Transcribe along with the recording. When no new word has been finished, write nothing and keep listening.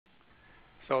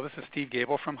So this is Steve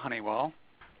Gable from Honeywell.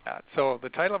 So the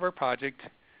title of our project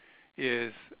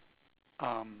is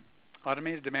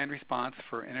Automated Demand Response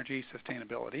for Energy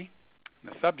Sustainability.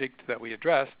 And the subject that we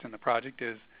addressed in the project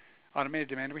is automated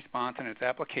demand response and its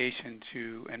application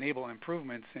to enable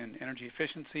improvements in energy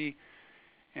efficiency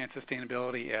and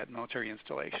sustainability at military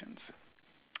installations.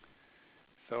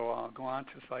 So I'll go on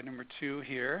to slide number 2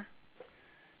 here.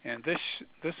 And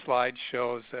this slide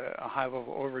shows a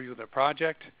high-level overview of the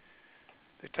project.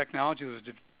 The technology that was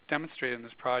demonstrated in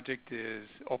this project is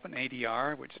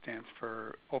OpenADR, which stands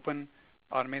for Open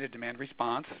Automated Demand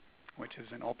Response, which is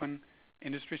an open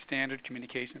industry standard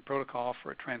communication protocol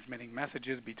for transmitting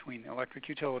messages between electric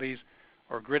utilities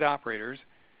or grid operators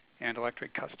and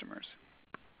electric customers.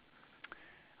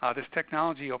 This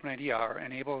technology, OpenADR,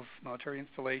 enables military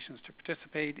installations to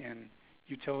participate in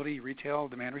utility retail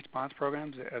demand response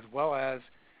programs as well as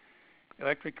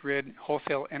electric grid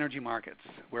wholesale energy markets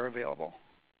where available.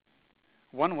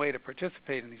 One way to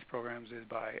participate in these programs is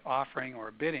by offering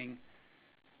or bidding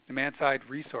demand-side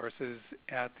resources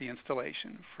at the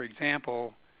installation. For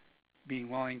example, being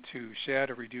willing to shed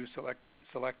or reduce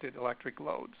selected electric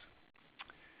loads.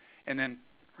 And then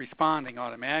responding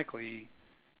automatically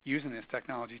using this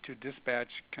technology to dispatch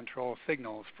control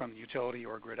signals from the utility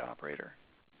or grid operator.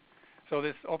 So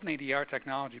this OpenADR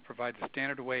technology provides a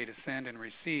standard way to send and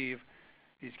receive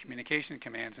these communication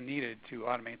commands needed to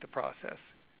automate the process.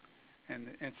 And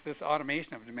it's this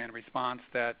automation of demand response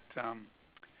that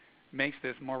makes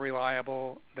this more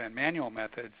reliable than manual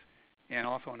methods and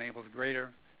also enables greater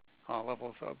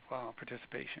levels of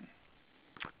participation.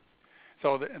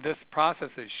 So this process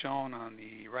is shown on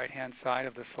the right-hand side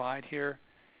of the slide here,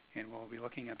 and we'll be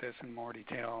looking at this in more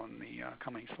detail in the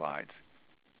coming slides.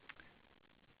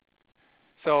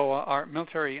 So our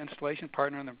military installation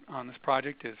partner on this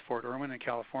project is Fort Irwin in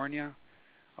California.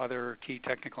 Other key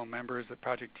technical members of the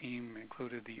project team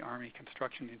included the Army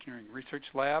Construction Engineering Research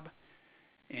Lab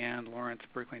and Lawrence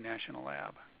Berkeley National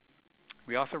Lab.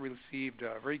 We also received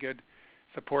very good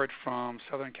support from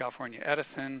Southern California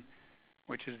Edison,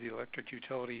 which is the electric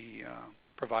utility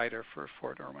provider for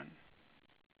Fort Irwin.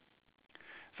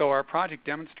 So our project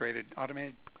demonstrated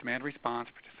automated demand response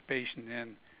participation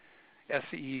in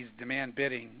SCE's demand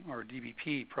bidding or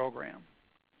DBP program.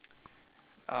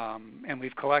 And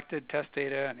we've collected test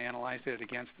data and analyzed it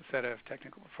against a set of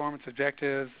technical performance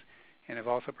objectives and have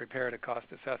also prepared a cost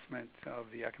assessment of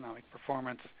the economic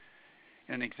performance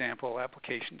in an example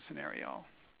application scenario.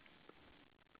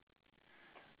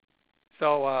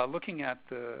 So looking at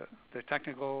the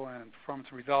technical and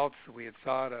performance results, we had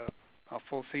sought a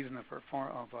full season of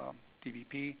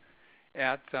DBP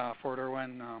at Fort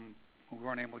Irwin. We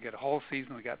weren't able to get a whole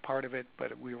season, we got part of it,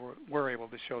 but we were able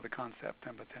to show the concept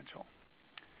and potential.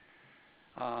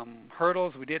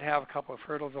 Hurdles, we did have a couple of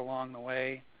hurdles along the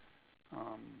way.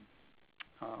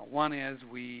 One is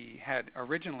we had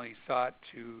originally sought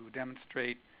to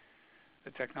demonstrate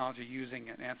the technology using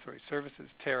an ancillary services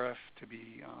tariff to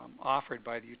be offered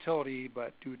by the utility,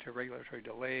 but due to regulatory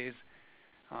delays,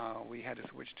 we had to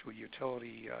switch to a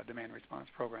utility demand response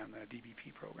program, the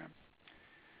DBP program.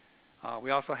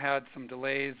 We also had some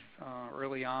delays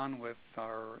early on with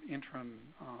our interim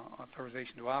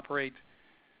authorization to operate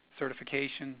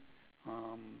certification,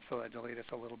 so that delayed us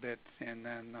a little bit. And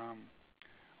then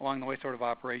along the way, sort of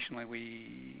operationally,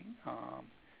 we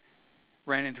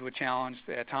ran into a challenge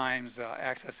at times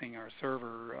accessing our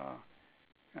server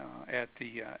at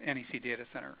the NEC data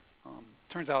center.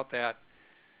 Turns out that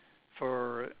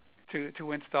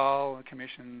to install,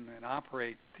 commission, and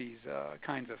operate these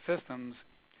kinds of systems,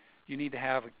 you need to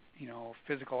have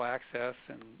physical access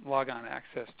and logon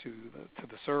access to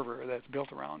the server that's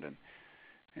built around it.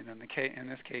 And in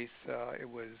this case, it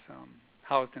was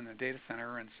housed in the data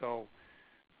center, and so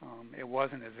it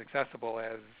wasn't as accessible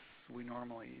as we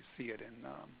normally see it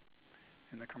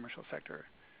in the commercial sector.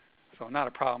 So not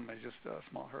a problem, it's just a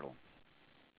small hurdle.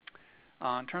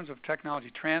 In terms of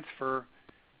technology transfer,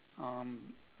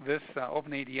 this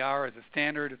OpenADR is a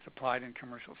standard. It's applied in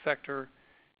commercial sector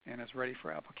and is ready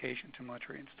for application to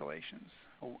military installations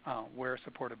where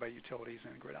supported by utilities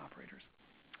and grid operators.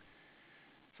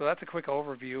 So that's a quick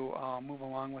overview. I'll move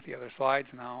along with the other slides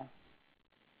now.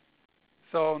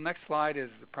 So next slide is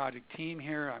the project team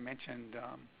here. I mentioned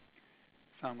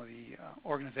some of the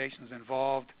organizations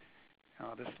involved.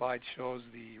 This slide shows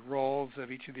the roles of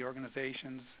each of the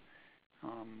organizations.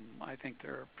 I think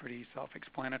they're pretty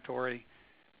self-explanatory,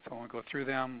 so I won't go through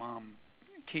them.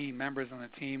 Key members on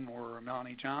the team were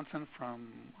Melanie Johnson from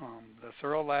the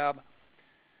Searle Lab,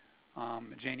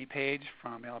 Janie Page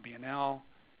from LBNL,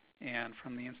 and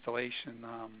from the installation,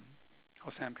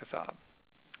 Hossam Kassab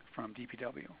from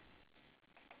DPW.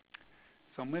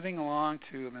 So moving along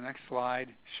to the next slide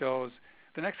shows,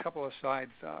 the next couple of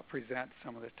slides present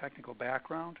some of the technical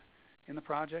background in the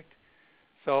project.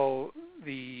 So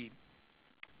the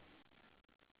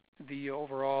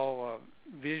overall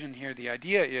vision here, the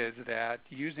idea is that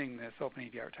using this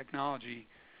OpenADR technology,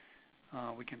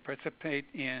 we can participate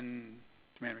in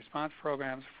demand response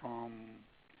programs from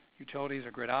utilities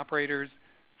or grid operators.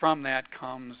 From that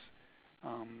comes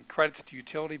credits to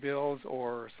utility bills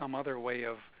or some other way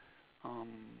of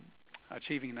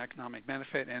achieving an economic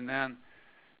benefit, and then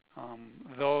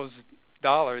those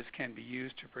dollars can be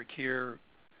used to procure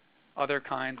other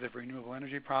kinds of renewable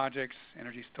energy projects,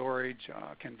 energy storage,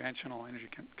 conventional energy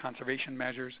conservation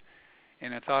measures,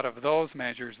 and it's out of those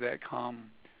measures that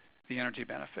come the energy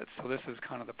benefits. So this is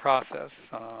kind of the process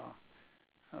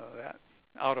that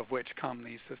out of which come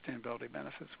these sustainability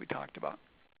benefits we talked about.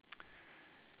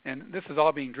 And this is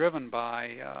all being driven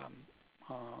by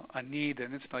a need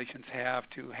that installations have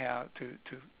to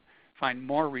find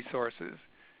more resources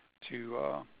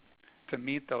to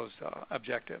meet those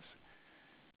objectives.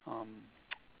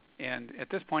 And at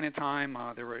this point in time,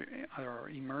 there are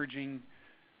emerging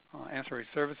ancillary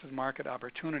services market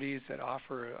opportunities that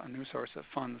offer a new source of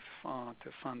funds to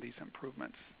fund these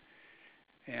improvements.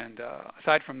 And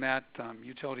aside from that,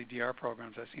 utility DR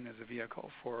programs are seen as a vehicle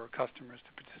for customers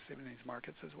to participate in these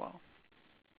markets as well.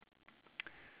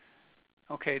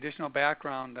 Okay, additional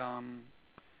background.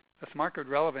 The smart grid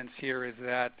relevance here is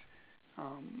that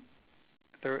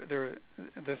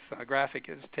this graphic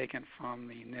is taken from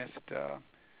the NIST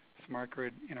Smart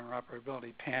Grid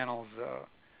Interoperability Panel's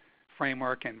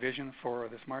framework and vision for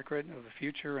the smart grid of the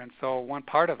future. And so one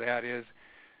part of that is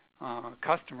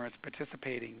customers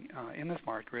participating in the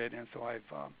smart grid. And so I've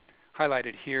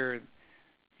highlighted here,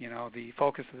 the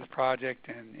focus of this project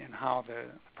and how the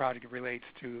project relates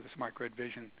to the smart grid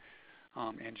vision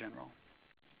in general.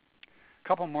 A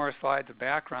couple more slides of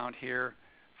background here.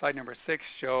 Slide number 6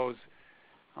 shows,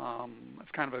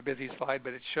 it's kind of a busy slide,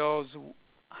 but it shows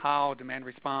how demand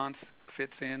response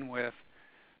fits in with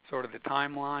sort of the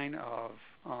timeline of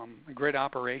grid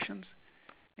operations,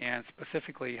 and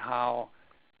specifically how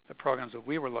the programs that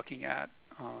we were looking at,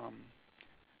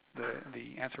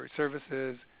 the ancillary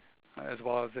services, as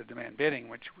well as the demand bidding,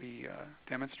 which we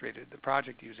demonstrated the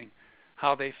project using,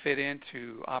 how they fit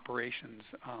into operations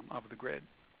of the grid.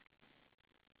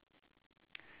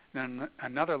 Then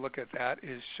another look at that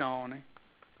is shown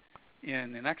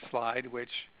in the next slide, which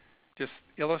just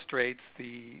illustrates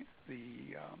the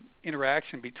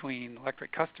interaction between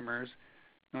electric customers,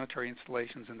 military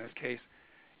installations in this case,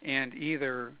 and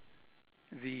either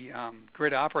the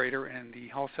grid operator in the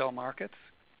wholesale markets,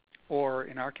 or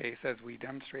in our case, as we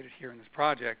demonstrated here in this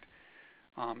project,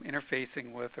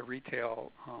 interfacing with a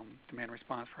retail demand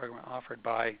response program offered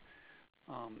by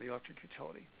the electric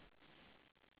utility.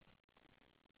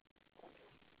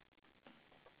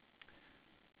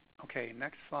 Okay,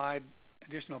 next slide.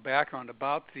 Additional background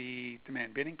about the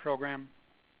demand bidding program.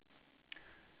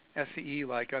 SCE,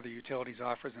 like other utilities,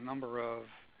 offers a number of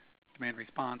demand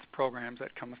response programs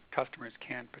that customers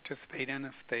can participate in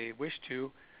if they wish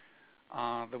to.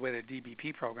 The way the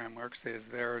DBP program works is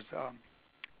there's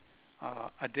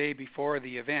a day before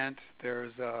the event,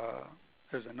 there's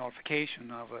a notification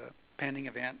of a pending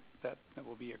event that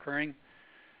will be occurring.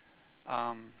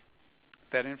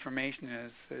 That information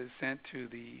is sent to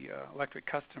the electric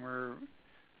customer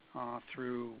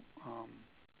through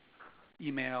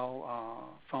email,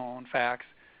 phone, fax,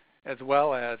 as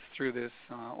well as through this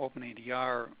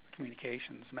OpenADR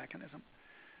communications mechanism.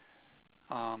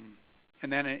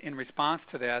 And then in response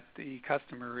to that, the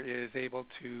customer is able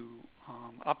to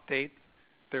update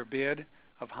their bid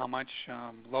of how much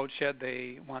load shed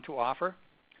they want to offer.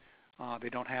 They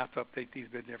don't have to update these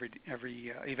bids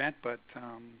every event, but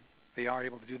they are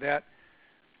able to do that.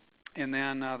 And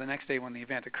then the next day when the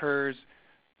event occurs,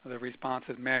 the response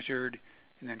is measured,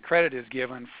 and then credit is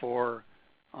given for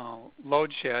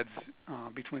load sheds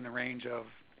between the range of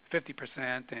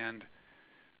 50% and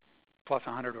plus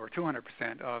 100 or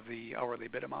 200% of the hourly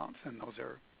bid amounts, and those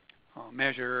are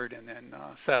measured and then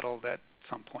settled at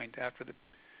some point after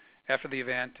the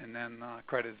event, and then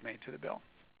credit is made to the bill.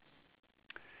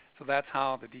 So that's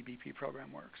how the DBP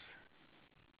program works.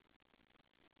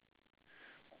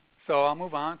 So I'll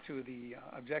move on to the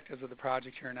objectives of the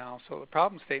project here now. So the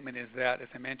problem statement is that, as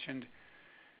I mentioned,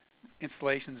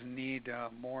 installations need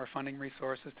more funding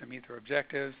resources to meet their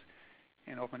objectives,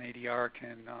 and OpenADR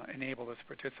can enable this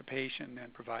participation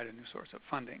and provide a new source of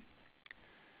funding.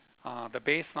 The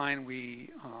baseline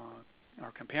we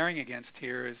are comparing against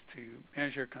here is to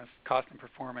measure cost and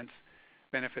performance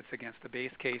benefits against the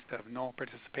base case of no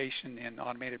participation in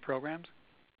automated programs.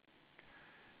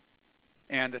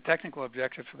 And the technical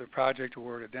objectives for the project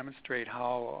were to demonstrate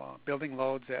how building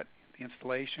loads at the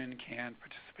installation can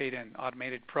participate in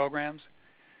automated programs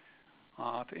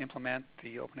to implement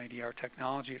the OpenADR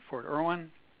technology at Fort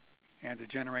Irwin, and to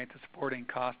generate the supporting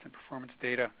cost and performance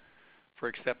data for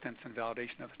acceptance and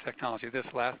validation of the technology. This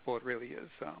last bullet really is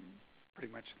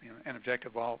pretty much an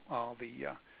objective of all the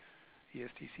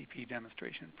ESTCP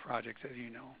demonstration projects, as you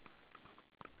know.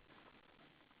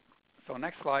 So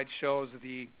next slide shows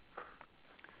the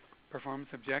performance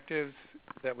objectives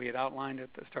that we had outlined at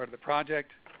the start of the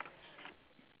project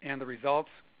and the results.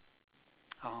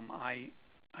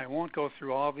 I won't go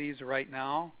through all of these right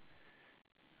now.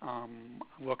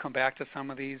 We'll come back to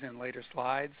some of these in later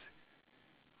slides,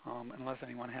 unless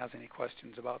anyone has any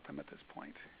questions about them at this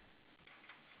point.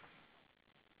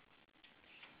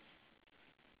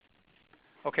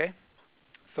 Okay,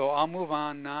 so I'll move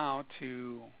on now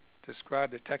to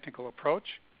describe the technical approach.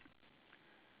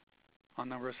 On a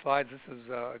number of slides, this is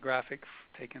a graphic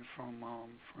taken from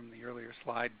the earlier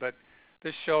slide, but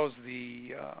this shows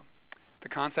the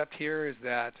concept here is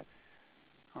that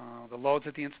the loads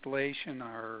at the installation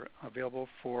are available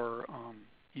for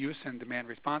use in demand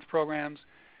response programs.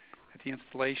 At the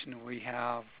installation, we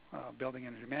have a building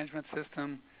energy management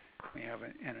system. We have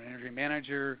an energy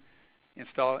manager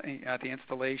at the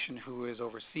installation who is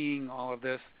overseeing all of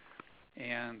this,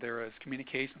 and there is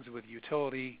communications with the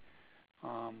utility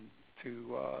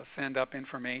to send up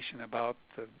information about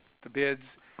the bids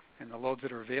and the loads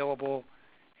that are available,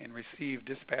 and receive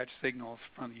dispatch signals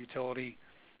from the utility.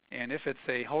 And if it's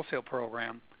a wholesale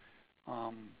program,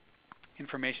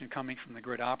 information coming from the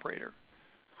grid operator.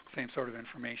 Same sort of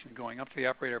information going up to the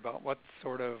operator about what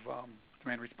sort of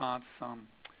demand response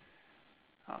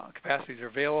capacities are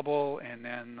available, and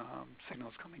then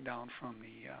signals coming down from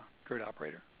the grid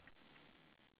operator.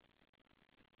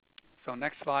 So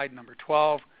next slide, number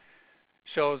 12,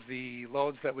 shows the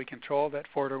loads that we controlled at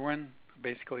Fort Irwin,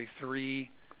 basically 3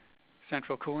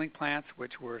 central cooling plants,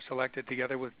 which were selected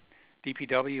together with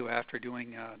DPW after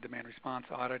doing a demand response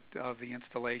audit of the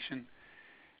installation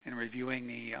and reviewing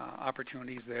the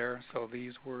opportunities there. So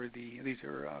these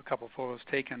are a couple of photos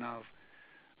taken of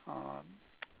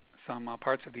some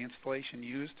parts of the installation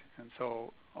used, and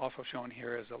so also shown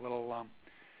here is a little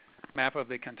map of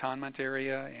the cantonment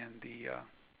area and the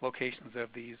locations of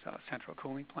these central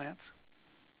cooling plants.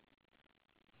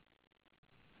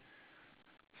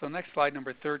 So next slide,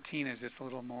 number 13, is just a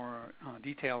little more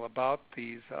detail about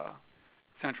these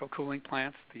central cooling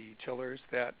plants, the chillers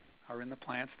that are in the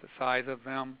plants, the size of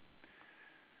them,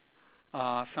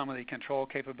 some of the control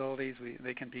capabilities.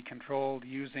 They can be controlled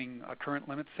using a current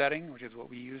limit setting, which is what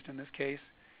we used in this case,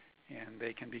 and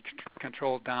they can be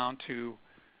controlled down to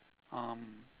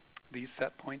these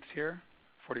set points here,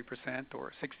 40%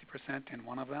 or 60% in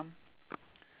one of them,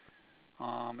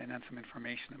 and then some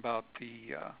information about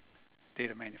the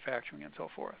data manufacturing and so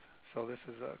forth. So this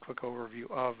is a quick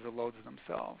overview of the loads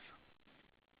themselves.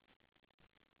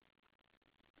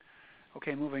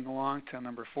 Okay, moving along to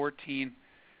number 14,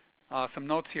 some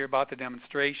notes here about the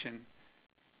demonstration.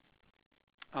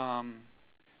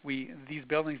 These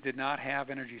buildings did not have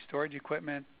energy storage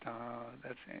equipment.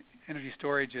 Energy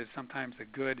storage is sometimes a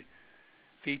good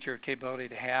feature or capability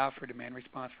to have for demand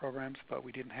response programs, but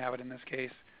we didn't have it in this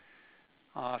case.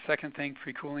 Second thing,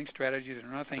 pre-cooling strategies are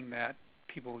another thing that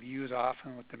people use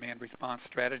often with demand response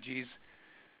strategies.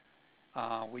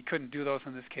 We couldn't do those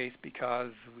in this case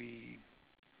because we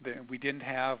didn't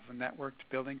have networked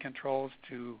building controls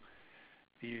to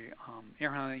the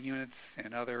air handling units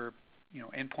and other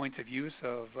endpoints of use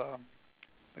of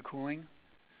the cooling.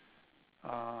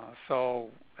 So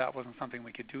that wasn't something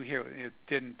we could do here. It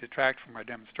didn't detract from our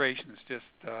demonstration. It's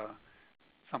just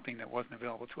something that wasn't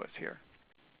available to us here.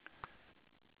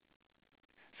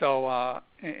 So,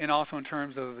 and also in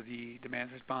terms of the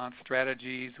demand response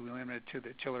strategies, we limited to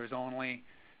the chillers only.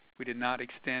 We did not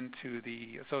extend to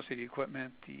the associated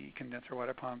equipment, the condenser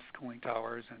water pumps, cooling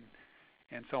towers,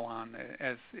 and so on,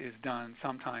 as is done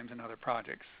sometimes in other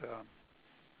projects.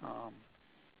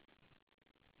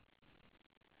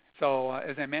 So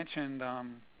as I mentioned,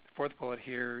 fourth bullet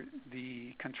here,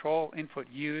 the control input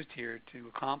used here to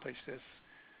accomplish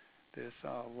this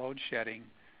load shedding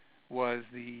was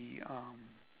the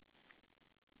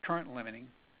current limiting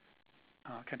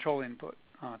control input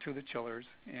to the chillers.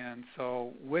 And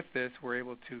so with this, we're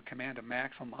able to command a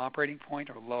maximum operating point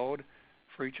or load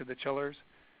for each of the chillers.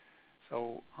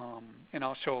 So, and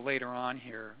I'll show later on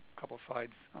here, a couple of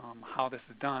slides, how this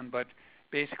is done. But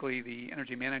basically, the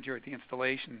energy manager at the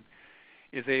installation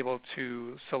is able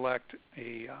to select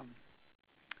a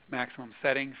maximum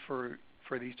setting for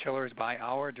these chillers by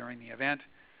hour during the event.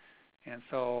 And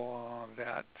so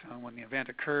that when the event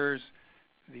occurs,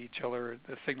 the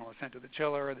signal is sent to the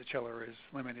chiller. The chiller is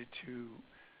limited to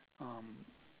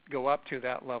go up to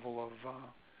that level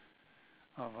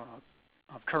of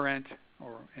current,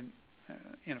 or in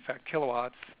effect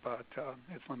kilowatts, but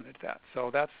it's limited to that. So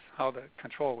that's how the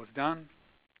control was done.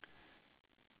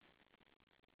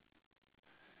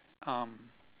 A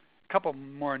couple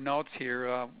more notes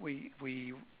here.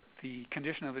 The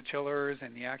condition of the chillers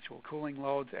and the actual cooling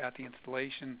loads at the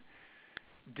installation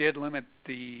did limit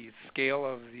the scale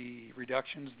of the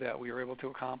reductions that we were able to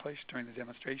accomplish during the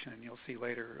demonstration, and you'll see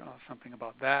later something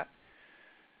about that.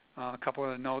 A couple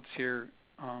of notes here.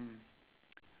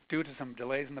 Due to some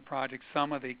delays in the project,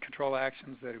 some of the control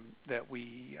actions that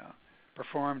we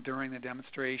performed during the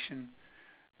demonstration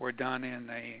were done in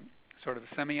a sort of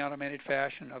a semi-automated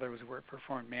fashion. Others were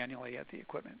performed manually at the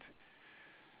equipment.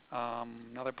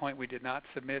 Another point, we did not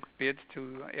submit bids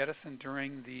to Edison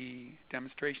during the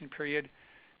demonstration period.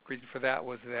 The reason for that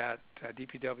was that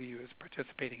DPW is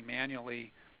participating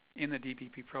manually in the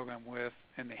DPP program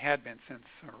and they had been since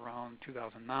around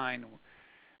 2009,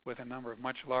 with a number of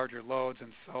much larger loads,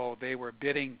 and so they were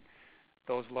bidding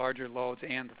those larger loads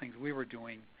and the things we were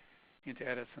doing into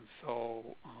Edison.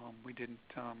 So we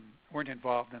weren't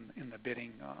involved in the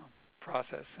bidding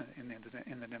process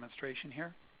in the demonstration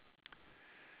here.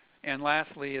 And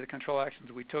lastly, the control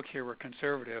actions we took here were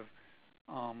conservative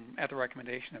at the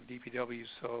recommendation of DPW,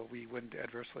 so we wouldn't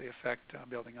adversely affect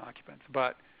building occupants.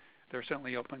 But they're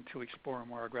certainly open to explore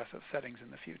more aggressive settings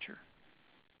in the future.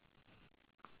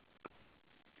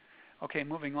 Okay,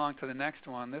 moving along to the next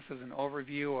one. This is an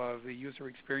overview of the user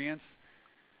experience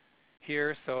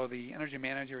here. So the energy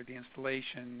manager at the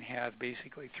installation has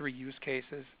basically three use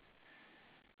cases.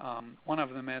 One of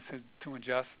them is to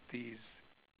adjust these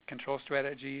control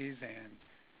strategies and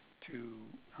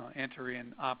to enter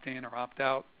in opt-in or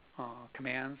opt-out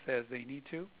commands as they need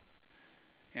to.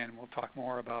 And we'll talk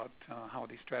more about how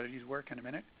these strategies work in a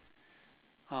minute.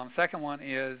 Second one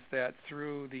is that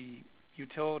through the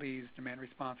utilities demand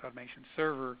response automation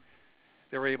server,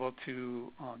 they're able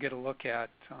to get a look at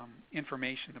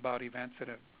information about events that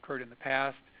have occurred in the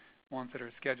past, ones that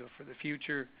are scheduled for the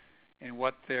future, and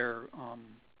what their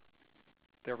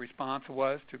response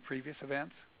was to previous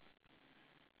events.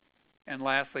 And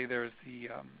lastly, there's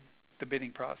the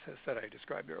bidding process that I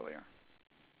described earlier.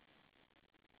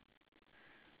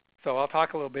 So I'll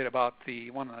talk a little bit about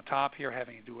the one on the top here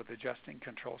having to do with adjusting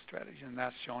control strategy, and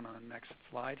that's shown on the next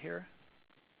slide here.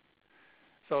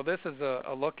 So this is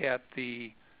a look at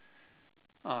the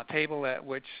table at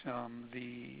which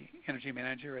the energy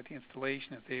manager at the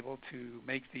installation is able to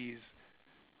make these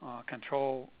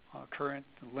control current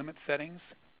limit settings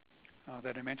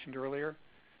that I mentioned earlier.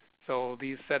 So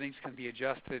these settings can be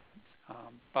adjusted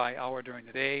by hour during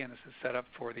the day, and this is set up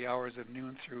for the hours of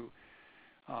noon through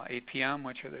 8 p.m.,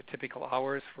 which are the typical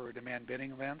hours for demand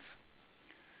bidding events.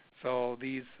 So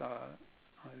these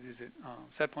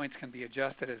set points can be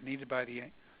adjusted as needed by the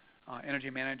energy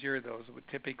manager. Those would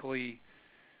typically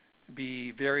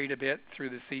be varied a bit through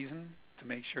the season to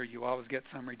make sure you always get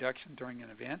some reduction during an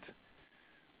event.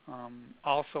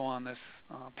 Also on this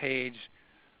page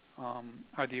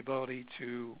are the ability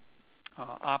to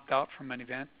opt out from an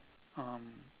event on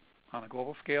a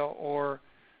global scale, or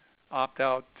opt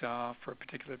out for a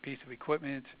particular piece of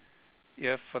equipment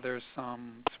if there's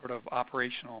some sort of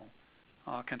operational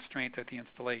constraint at the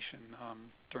installation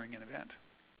during an event.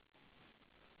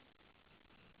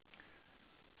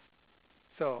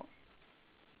 So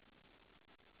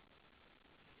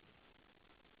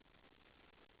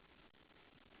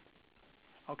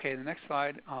okay, the next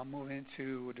slide, I'll move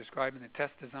into describing the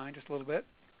test design just a little bit.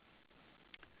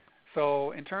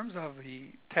 So in terms of the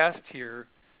test here,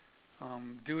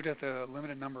 due to the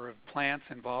limited number of plants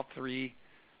involved, 3,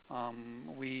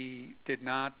 we did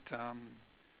not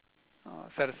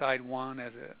set aside one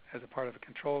as a part of a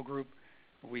control group.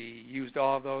 We used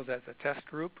all of those as a test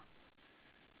group,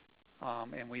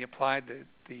 and we applied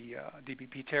the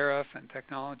DPP tariff and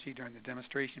technology during the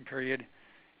demonstration period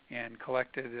and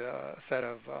collected a set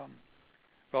of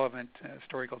relevant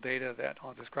historical data that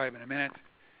I'll describe in a minute,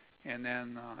 and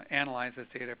then analyze this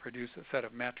data, produce a set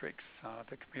of metrics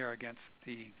to compare against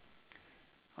the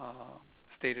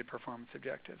stated performance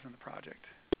objectives in the project.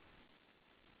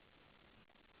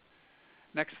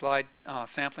 Next slide,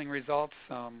 sampling results.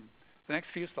 The next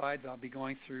few slides I'll be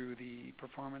going through the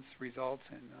performance results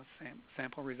and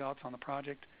sample results on the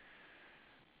project.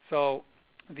 So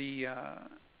the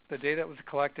data that was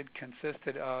collected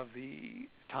consisted of the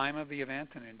time of the event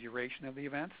and the duration of the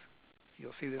events.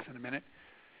 You'll see this in a minute.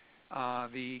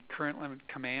 The current limit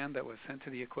command that was sent to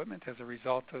the equipment as a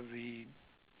result of the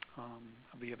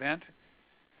of the event.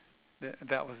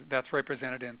 That's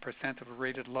represented in percent of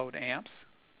rated load amps,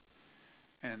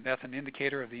 and that's an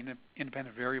indicator of the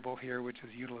independent variable here, which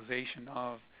is utilization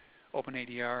of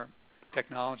OpenADR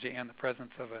technology and the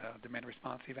presence of a demand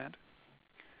response event.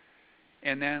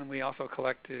 And then we also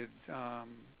collected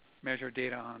measured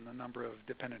data on the number of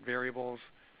dependent variables,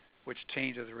 which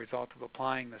change as a result of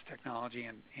applying this technology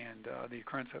and the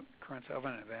occurrence of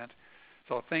an event.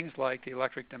 So things like the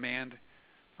electric demand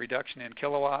reduction in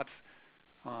kilowatts,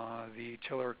 the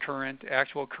chiller current,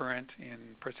 actual current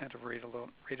in percent of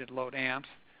rated load amps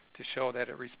to show that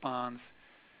it responds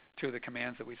to the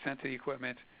commands that we sent to the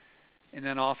equipment, and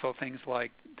then also things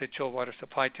like the chilled water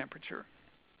supply temperature,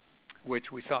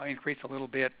 which we saw increase a little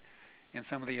bit in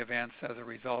some of the events as a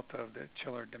result of the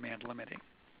chiller demand limiting.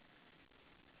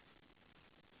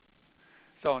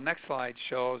 So next slide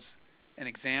shows an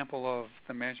example of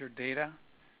the measured data.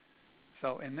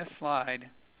 So in this slide,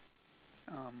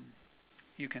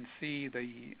 you can see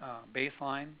the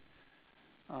baseline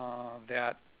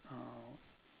that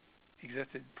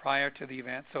existed prior to the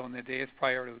event. So in the days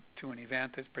prior to an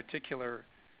event, this particular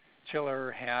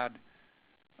chiller had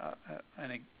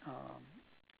a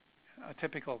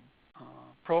typical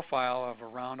profile of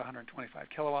around 125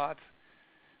 kilowatts.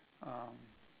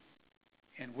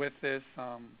 And with this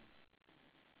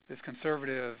this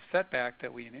conservative setback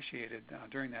that we initiated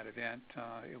during that event,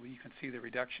 you can see the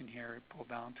reduction here pulled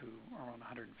down to around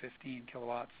 115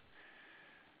 kilowatts,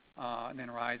 and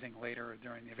then rising later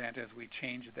during the event as we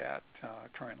changed that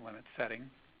current limit setting.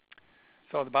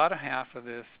 So the bottom half of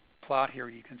this plot here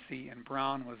you can see in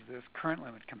brown was this current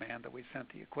limit command that we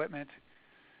sent the equipment.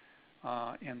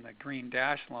 In the green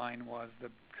dashed line was the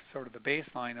sort of the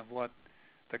baseline of what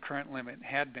the current limit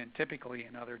had been typically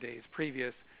in other days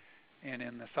previous, and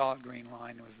in the solid green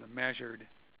line was the measured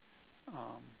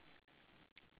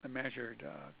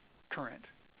current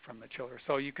from the chiller.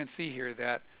 So you can see here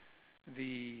that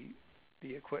the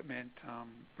equipment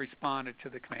responded to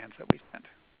the commands that we sent.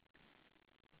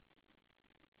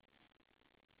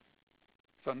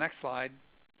 So next slide,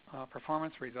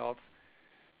 performance results.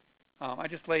 I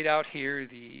just laid out here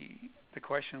the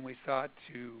question we sought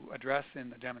to address in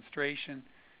the demonstration,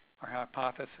 our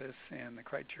hypothesis, and the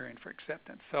criterion for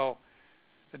acceptance. So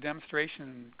the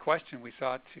demonstration question we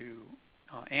sought to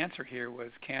answer here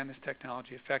was, can this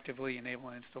technology effectively enable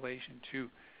an installation to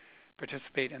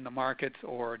participate in the markets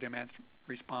or demand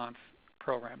response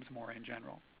programs more in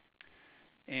general?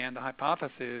 And the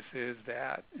hypothesis is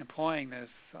that employing this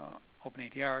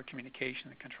OpenADR communication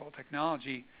and control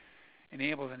technology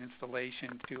enables an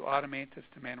installation to automate this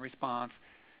demand response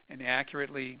and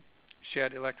accurately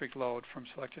shed electric load from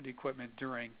selected equipment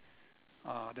during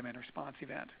demand response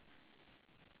event.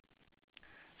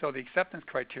 So the acceptance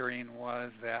criterion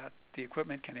was that the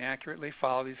equipment can accurately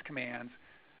follow these commands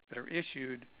that are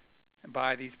issued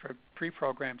by these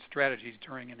pre-programmed strategies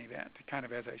during an event, kind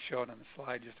of as I showed on the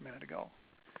slide just a minute ago.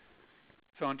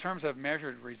 So in terms of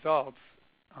measured results,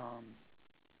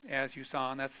 as you saw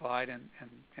on that slide and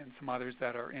some others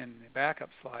that are in the backup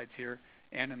slides here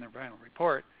and in the final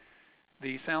report,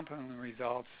 the sampling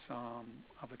results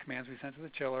of the commands we sent to the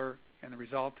chiller and the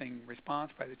resulting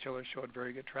response by the chiller showed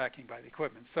very good tracking by the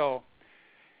equipment. So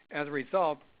as a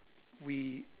result,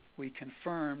 we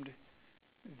confirmed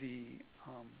the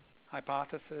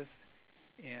hypothesis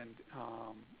and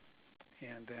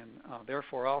then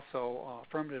therefore also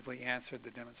affirmatively answered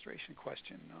the demonstration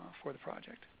question for the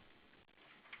project.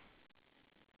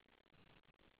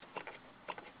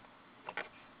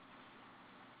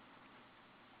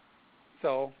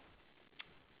 So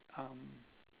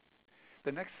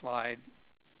the next slide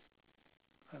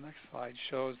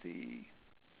shows the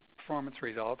performance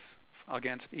results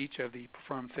against each of the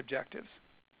performance objectives.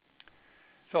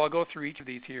 So I'll go through each of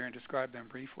these here and describe them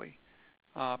briefly.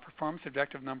 Performance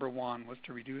objective number 1 was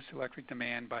to reduce electric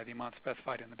demand by the amount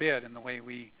specified in the bid, and the way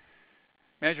we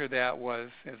measured that was,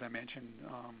 as I mentioned,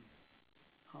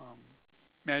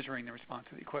 measuring the response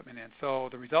of the equipment. And so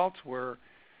the results were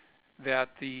that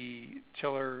the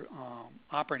chiller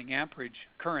operating amperage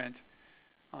current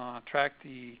tracked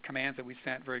the commands that we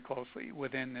sent very closely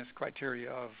within this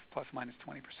criteria of plus minus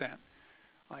 20%.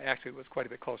 Actually, it was quite a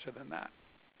bit closer than that.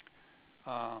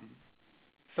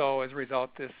 So as a result,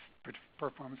 this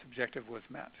performance objective was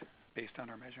met based on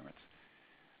our measurements.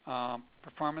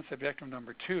 Performance objective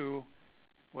number 2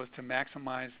 was to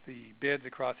maximize the bids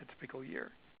across a typical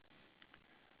year.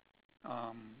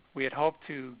 We had hoped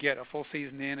to get a full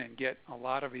season in and get a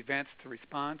lot of events to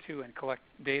respond to and collect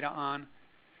data on.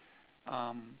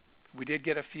 We did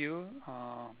get a few,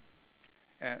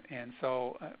 and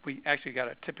so we actually got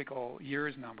a typical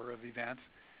year's number of events.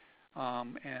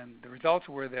 And the results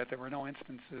were that there were no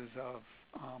instances of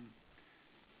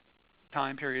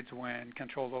time periods when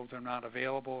control loads are not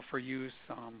available for use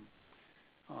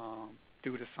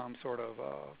due to some sort of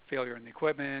failure in the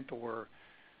equipment or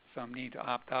some need to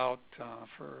opt out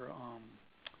for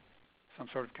some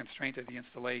sort of constraint of the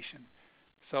installation.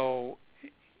 So,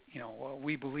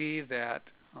 we believe that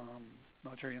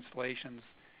military installations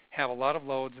have a lot of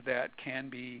loads that can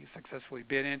be successfully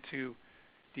bid into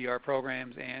DR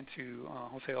programs and to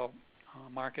wholesale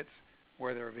markets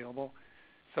where they're available.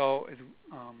 So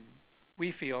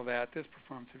we feel that this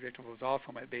performance objective was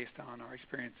also met based on our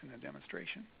experience in the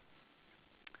demonstration.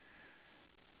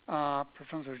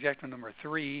 Performance objective number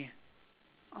 3,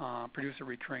 produce a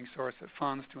recurring source of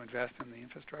funds to invest in the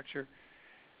infrastructure.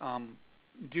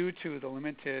 Due to the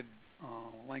limited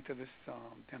length of this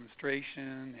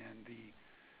demonstration and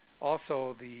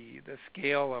also the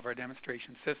scale of our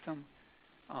demonstration system,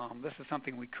 this is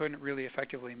something we couldn't really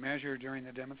effectively measure during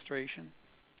the demonstration.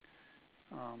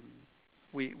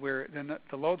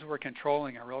 The loads we're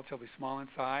controlling are relatively small in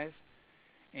size,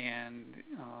 and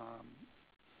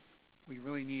we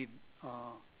really need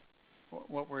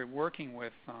what we're working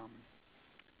with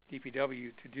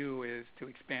DPW to do is to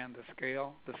expand the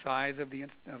scale, the size of the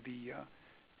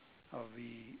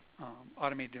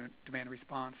automated demand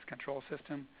response control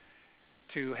system,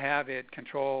 to have it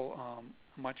control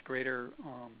much greater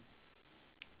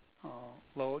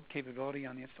load capability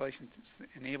on the installation, to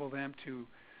enable them to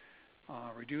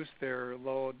reduce their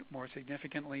load more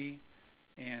significantly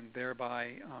and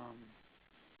thereby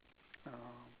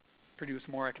produce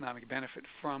more economic benefit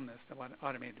from this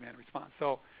automated demand response.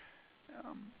 So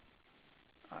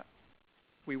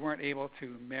we weren't able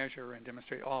to measure and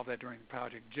demonstrate all of that during the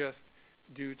project just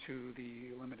due to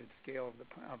the limited scale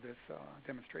of this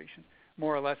demonstration.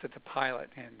 More or less it's a pilot,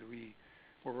 and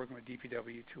we're working with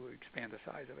DPW to expand the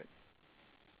size of it.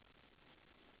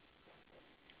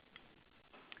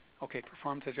 Okay,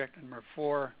 performance objective number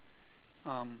 4.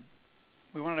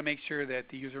 We wanted to make sure that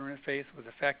the user interface was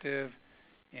effective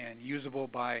and usable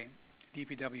by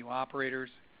DPW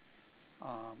operators.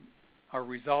 Our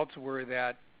results were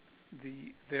that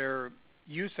their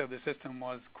use of the system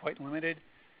was quite limited.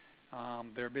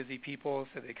 They're busy people,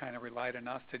 so they kind of relied on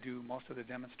us to do most of the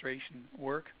demonstration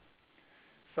work.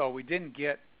 So we didn't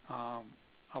get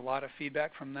a lot of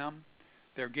feedback from them.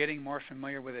 They're getting more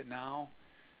familiar with it now,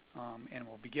 and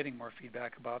we'll be getting more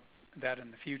feedback about that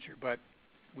in the future. But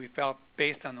we felt,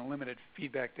 based on the limited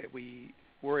feedback that we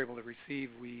were able to receive,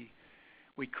 we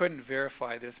couldn't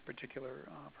verify this particular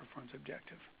performance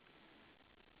objective.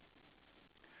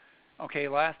 Okay,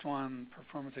 last one,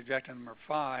 performance objective number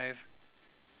 5,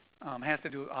 has to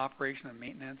do with operation and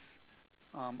maintenance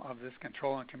of this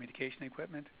control and communication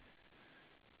equipment.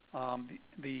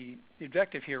 The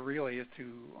objective here really is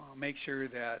to make sure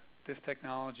that this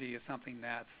technology is something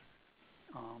that's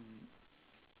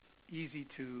easy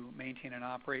to maintain and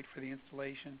operate for the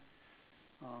installation.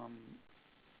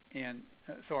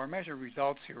 So our measured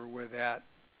results here were that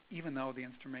even though the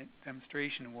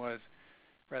demonstration was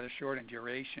rather short in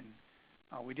duration,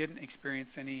 we didn't experience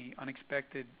any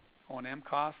unexpected O&M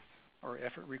costs or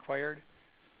effort required.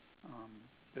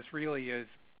 This really is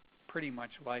pretty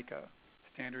much like a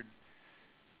standard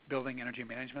building energy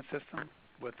management system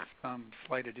with some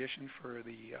slight addition for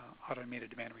the automated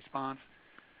demand response.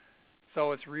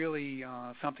 So it's really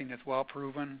something that's well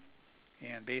proven,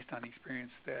 and based on the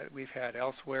experience that we've had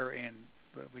elsewhere and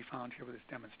what we found here with this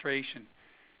demonstration,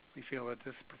 we feel that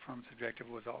this performance objective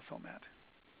was also met.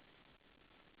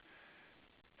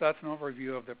 So that's an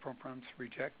overview of the performance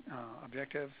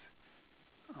objectives.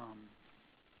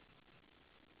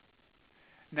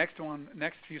 Next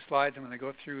few slides, I'm going to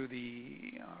go through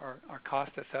our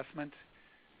cost assessment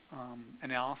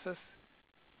analysis.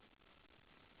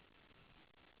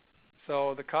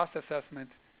 So the cost assessment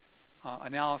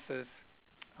analysis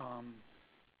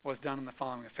was done in the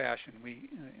following fashion.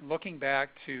 Looking back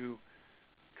to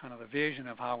kind of the vision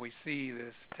of how we see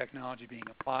this technology being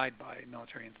applied by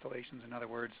military installations, in other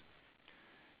words,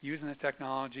 using this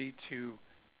technology to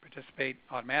participate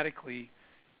automatically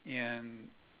in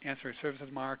ancillary services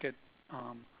market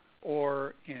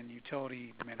or in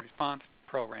utility demand response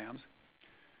programs.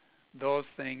 Those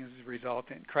things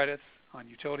result in credits on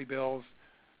utility bills,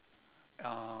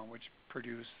 which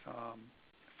produce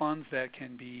funds that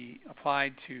can be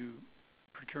applied to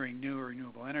procuring new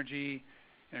renewable energy,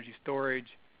 energy storage,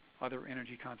 other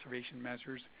energy conservation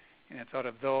measures. And it's out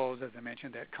of those, as I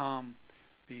mentioned, that come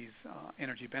these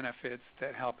energy benefits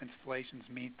that help installations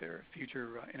meet their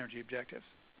future energy objectives.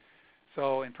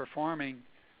 So in performing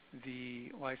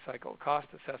the life cycle cost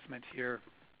assessment here,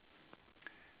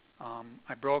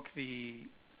 I broke the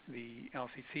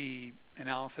LCC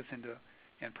analysis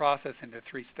and process into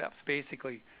 3 steps.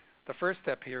 Basically, the first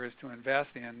step here is to invest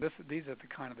in this. These are the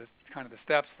kind of the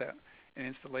steps that an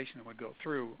installation would go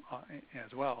through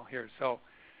as well here. So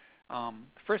the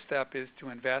first step is to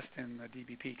invest in the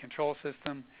DBP control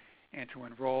system and to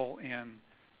enroll in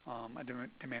a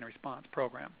demand response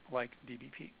program like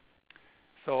DBP.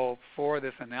 So for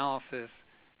this analysis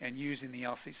and using the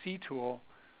LCC tool,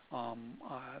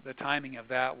 the timing of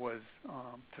that was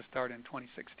to start in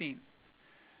 2016.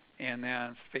 And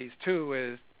then phase 2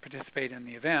 is participate in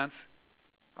the events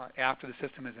after the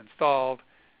system is installed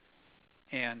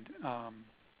and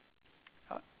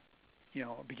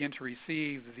begin to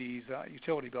receive these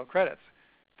utility bill credits.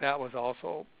 That was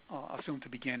also assumed to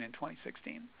begin in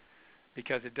 2016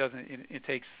 because it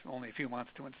takes only a few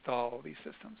months to install these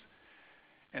systems.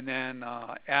 And then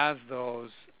as those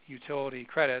utility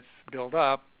credits build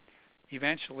up,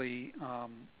 eventually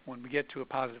when we get to a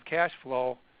positive cash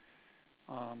flow,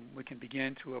 we can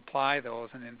begin to apply those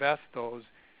and invest those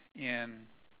in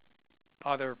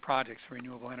other projects for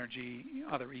renewable energy,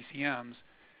 other ECMs,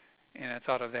 and it's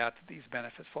out of that these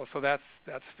benefits flow. So that's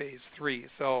phase 3.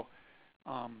 So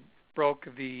broke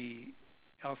the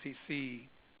LCC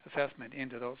assessment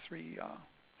into those three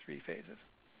phases.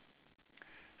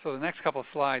 So the next couple of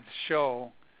slides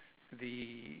show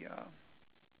the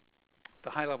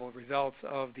high-level results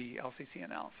of the LCC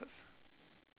analysis.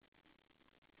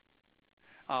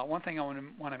 One thing I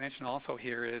want to mention also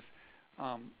here is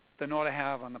the note I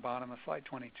have on the bottom of slide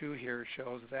 22 here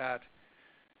shows that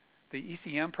the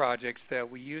ECM projects that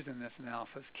we used in this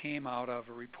analysis came out of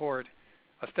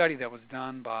a study that was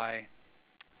done by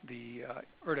the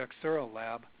Searle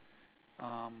lab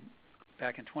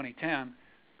back in 2010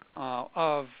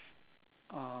 of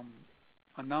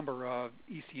a number of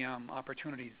ECM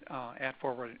opportunities at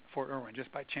Fort Irwin.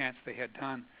 Just by chance, they had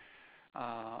done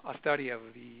a study of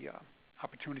the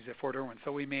opportunities at Fort Irwin.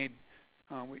 So we made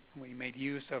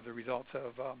use of the results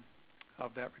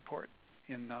of that report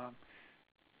in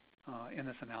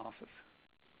this analysis.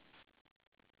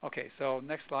 Okay, so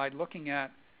next slide, looking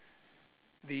at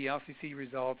the LCC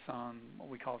results on what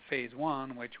we call phase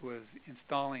 1, which was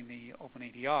installing the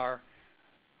OpenADR.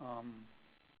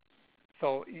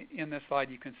 So in this slide,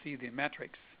 you can see the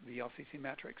metrics, the LCC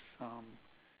metrics,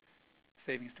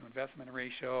 savings to investment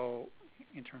ratio,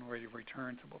 internal rate of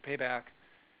return, simple payback,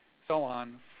 so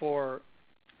on for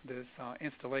this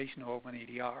installation of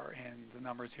OpenADR, and the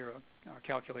numbers here are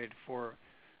calculated for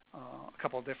a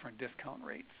couple of different discount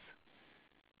rates.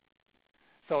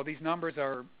 So these numbers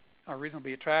are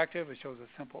reasonably attractive. It shows a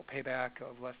simple payback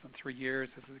of less than 3 years.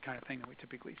 This is the kind of thing that we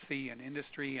typically see in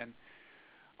industry. And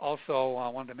also, I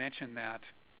wanted to mention that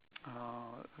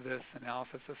this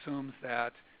analysis assumes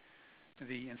that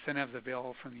the incentives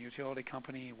available from the utility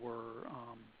company were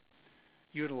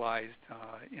utilized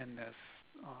in this,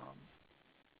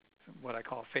 what I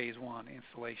call phase 1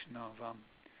 installation of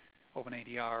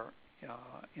OpenADR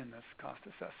in this cost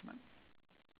assessment.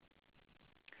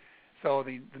 So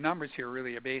the numbers here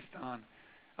really are based on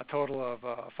a total of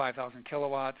 5,000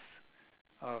 kilowatts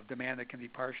of demand that can be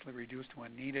partially reduced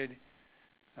when needed.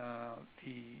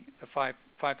 The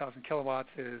 5,000 kilowatts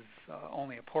is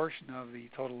only a portion of the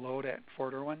total load at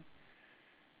Fort Irwin,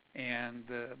 and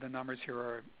the numbers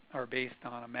here are based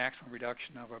on a maximum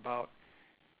reduction of about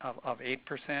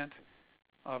 8%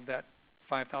 of that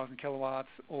 5,000 kilowatts,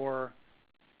 or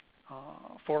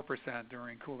 4%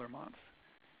 during cooler months.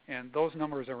 And those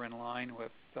numbers are in line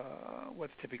with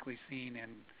what's typically seen in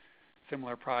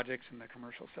similar projects in the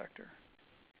commercial sector.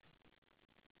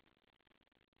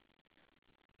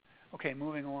 Okay,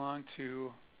 moving along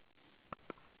to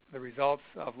the results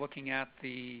of looking at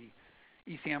the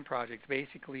ECM projects,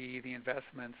 basically the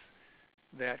investments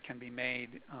that can be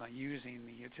made using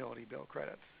the utility bill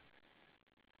credits.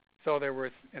 So there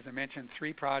were, as I mentioned,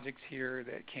 3 projects here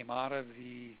that came out of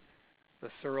the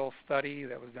Searle study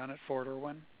that was done at Fort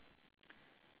Irwin.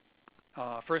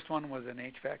 First one was an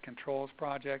HVAC controls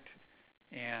project,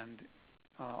 and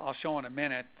I'll show in a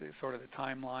minute sort of the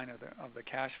timeline of the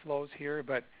cash flows here.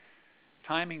 But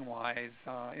timing-wise,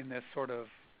 in this sort of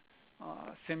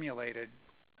simulated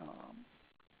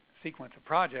sequence of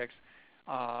projects,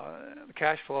 the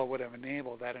cash flow would have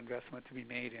enabled that investment to be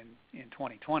made in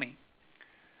 2020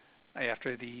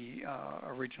 after the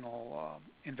original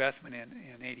investment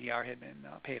in ADR had been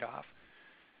paid off.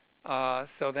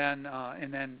 So then,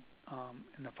 in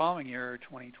the following year,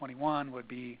 2021, would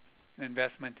be an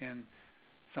investment in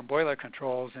some boiler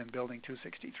controls in Building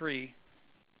 263.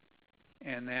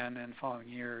 And then in the following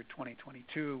year,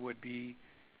 2022, would be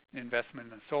an investment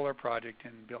in a solar project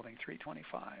in Building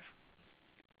 325.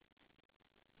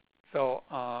 So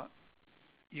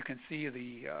you can see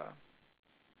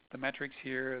the metrics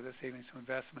here, the savings to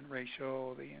investment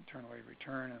ratio, the internal rate of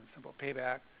return, and simple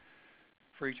payback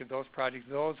for each of those projects.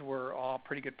 Those were all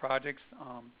pretty good projects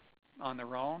on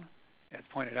their own, as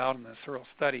pointed out in the Searle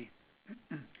study.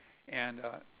 And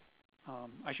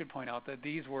I should point out that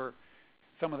these were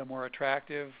some of the more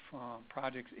attractive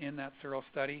projects in that Searle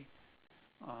study.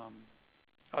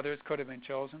 Others could have been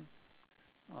chosen,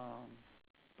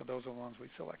 but those are the ones we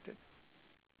selected.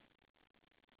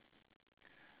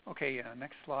 Okay,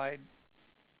 next slide.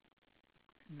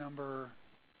 Number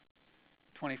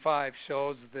 25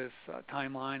 shows this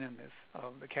timeline and this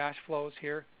the cash flows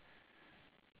here.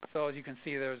 So as you can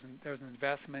see, there's an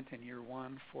investment in year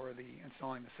one for the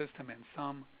installing the system and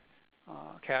some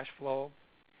cash flow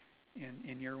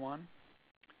in year one.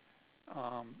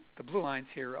 The blue lines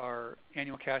here are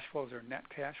annual cash flows or net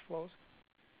cash flows.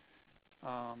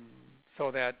 So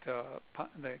that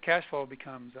the cash flow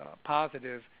becomes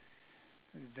positive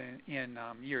then in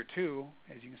year two.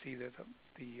 As you can see, the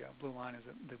blue line is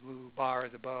the blue bar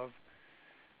is above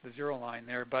the zero line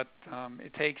there, but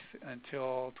it takes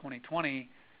until 2020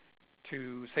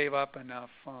 to save up enough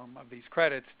of these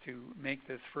credits to make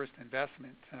this first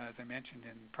investment, as I mentioned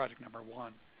in project number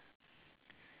one.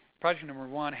 Project number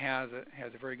one has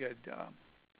a very good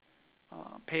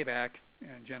payback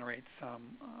and generates some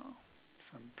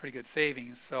pretty good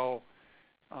savings. So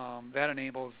that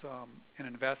enables an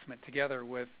investment together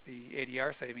with the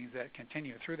ADR savings that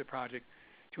continue through the project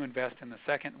to invest in the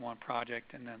second one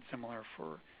project, and then similar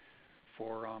for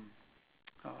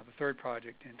the third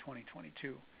project in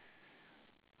 2022.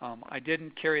 I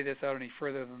didn't carry this out any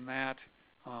further than that.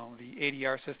 The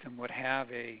ADR system would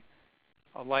have a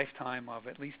lifetime of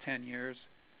at least 10 years,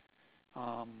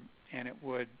 and it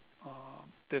would,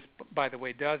 this by the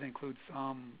way does include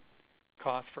some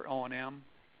cost for O&M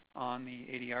on the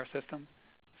ADR system.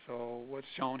 So what's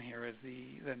shown here is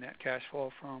the net cash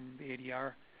flow from the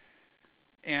ADR.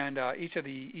 And each of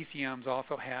the ECMs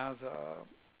also has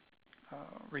a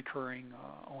recurring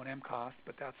O&M cost,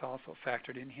 but that's also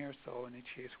factored in here. So in each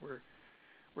case,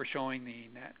 we're showing the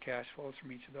net cash flows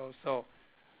from each of those. So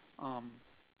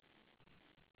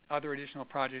other additional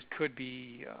projects could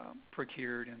be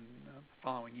procured in the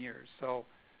following years. So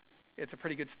it's a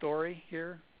pretty good story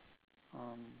here.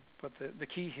 But the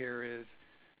key here is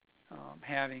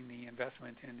having the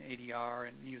investment in ADR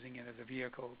and using it as a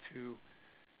vehicle to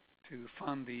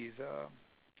fund these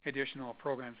additional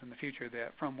programs in the future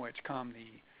that from which come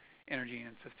the energy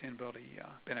and sustainability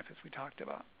benefits we talked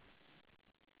about.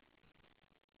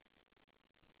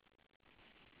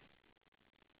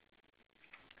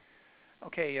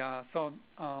 Okay, so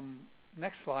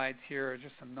next slides here are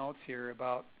just some notes here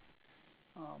about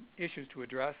issues to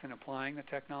address in applying the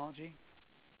technology.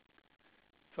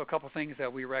 So a couple things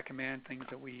that we recommend, things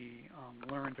that we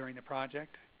learned during the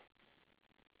project.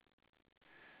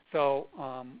 So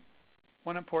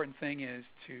one important thing is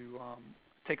to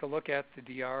take a look at the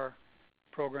DR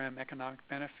program economic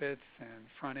benefits and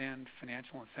front-end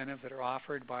financial incentives that are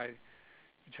offered by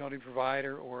utility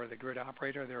provider or the grid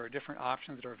operator. There are different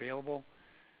options that are available.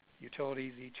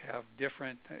 Utilities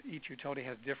each utility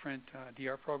has different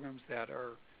DR programs that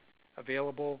are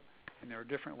available, and there are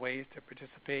different ways to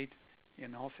participate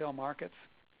in wholesale markets,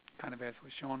 kind of as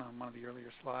was shown on one of the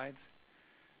earlier slides.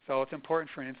 So it's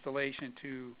important for an installation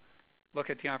to look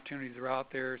at the opportunities that are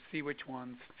out there, see which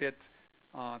ones fit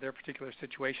their particular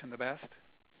situation the best.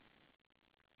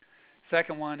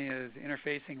 Second one is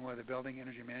interfacing with a building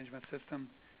energy management system.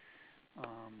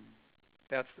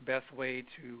 That's the best way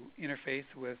to interface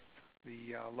with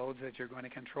the loads that you're going to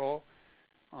control.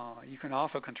 You can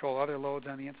also control other loads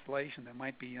on the installation that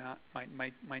might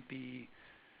be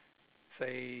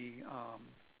say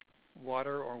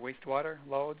water or wastewater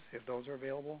loads, if those are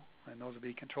available, and those will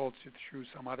be controlled through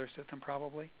some other system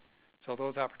probably. So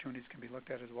those opportunities can be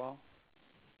looked at as well.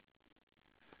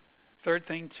 Third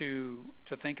thing to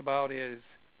think about is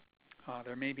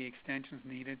there may be extensions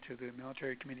needed to the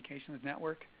military communications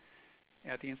network.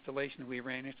 At the installation, we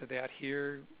ran into that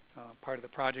here. Part of the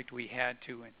project, we had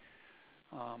to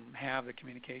have the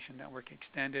communication network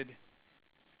extended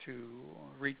to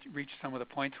reach some of the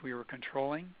points we were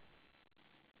controlling.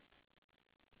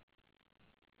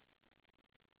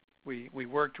 We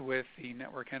worked with the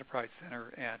Network Enterprise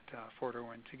Center at Fort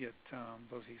Irwin to get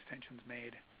those extensions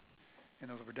made, and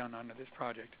those were done under this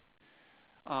project.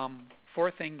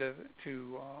 Fourth thing to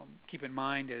keep in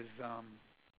mind is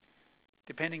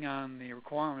depending on the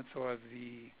requirements of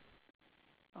the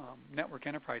Network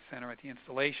Enterprise Center at the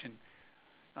installation,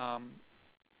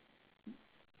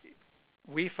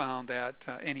 we found that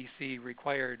NEC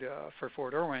required for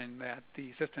Fort Irwin that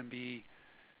the system be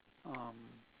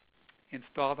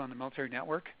installed on the military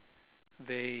network.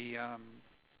 They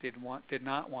did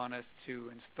not want us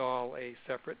to install a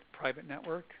separate private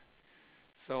network.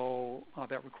 So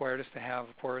that required us to have,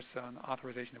 of course, an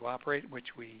authorization to operate,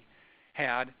 which we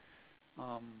had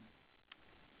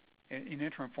in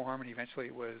interim form, and eventually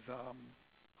it was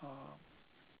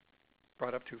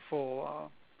brought up to full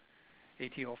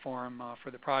ATO form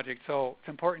for the project. So it's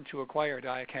important to acquire a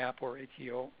DIACAP or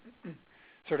ATO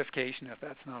certification if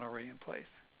that's not already in place.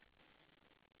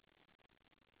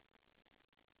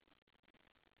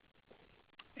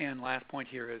 And last point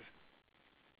here is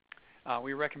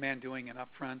we recommend doing an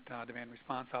upfront demand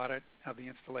response audit of the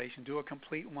installation. Do a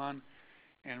complete one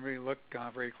and really look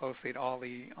very closely at all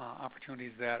the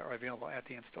opportunities that are available at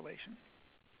the installation.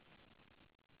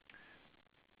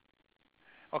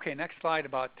 Okay, next slide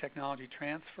about technology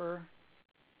transfer.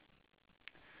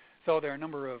 So there are a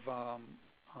number of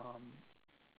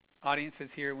audiences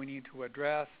here we need to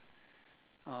address.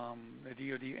 The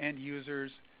DoD end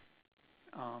users.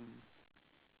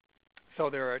 So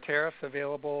there are tariffs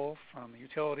available from the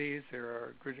utilities. There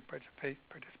are grid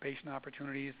participation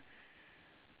opportunities.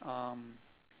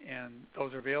 And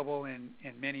those are available in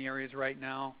many areas right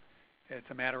now. It's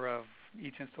a matter of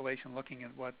each installation looking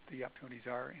at what the opportunities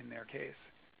are in their case.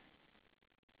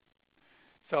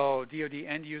 So DoD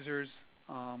end users,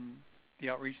 the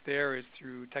outreach there is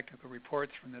through technical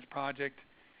reports from this project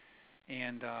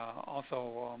and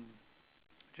also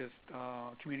just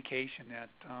communication at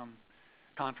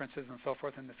conferences and so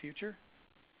forth in the future.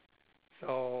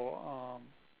 So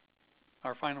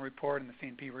our final report and the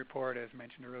CNP report, as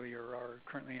mentioned earlier, are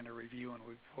currently under review and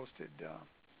will be posted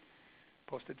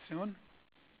soon.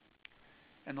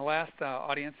 And the last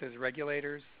audience is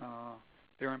regulators.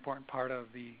 They're an important part of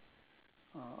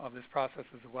this process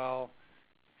as well.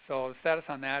 So the status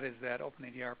on that is that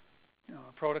OpenADR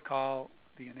protocol,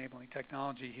 the enabling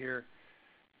technology here,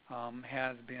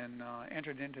 has been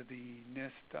entered into the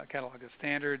NIST catalog of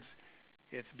standards.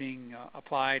 It's being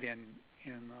applied in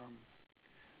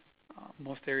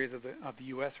most areas of the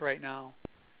U.S. right now.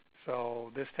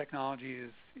 So this technology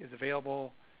is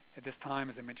available at this time.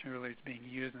 As I mentioned earlier, it's being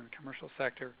used in the commercial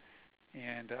sector,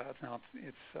 and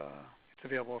it's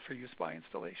available for use by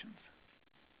installations.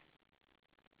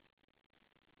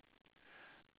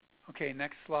 Okay,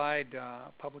 next slide,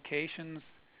 publications.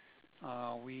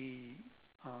 We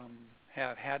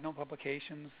have had no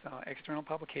publications, external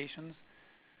publications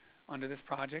under this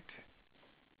project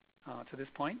to this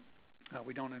point.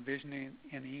 We don't envision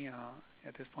any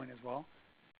at this point as well.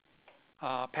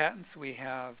 Patents, we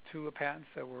have 2 patents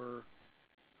that were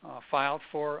filed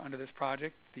for under this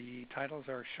project. The titles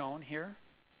are shown here.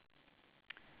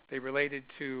 They related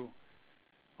to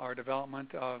our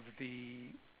development of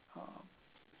the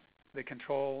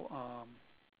control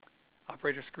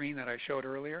operator screen that I showed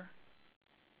earlier.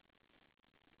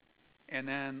 And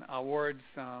then awards,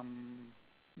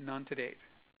 none to date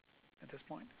at this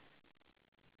point.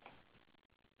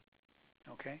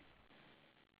 Okay.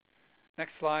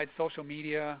 Next slide, social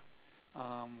media.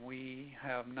 We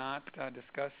have not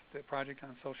discussed the project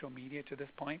on social media to this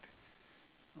point.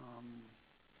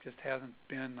 Just hasn't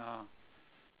been a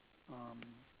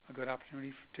good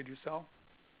opportunity to do so.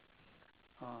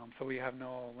 So we have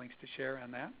no links to share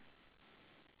on that.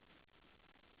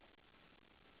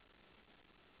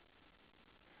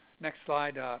 Next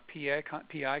slide,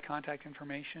 PI contact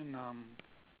information.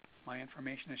 My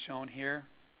information is shown here.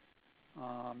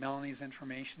 Melanie's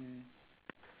information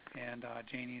and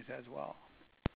Janie's as well.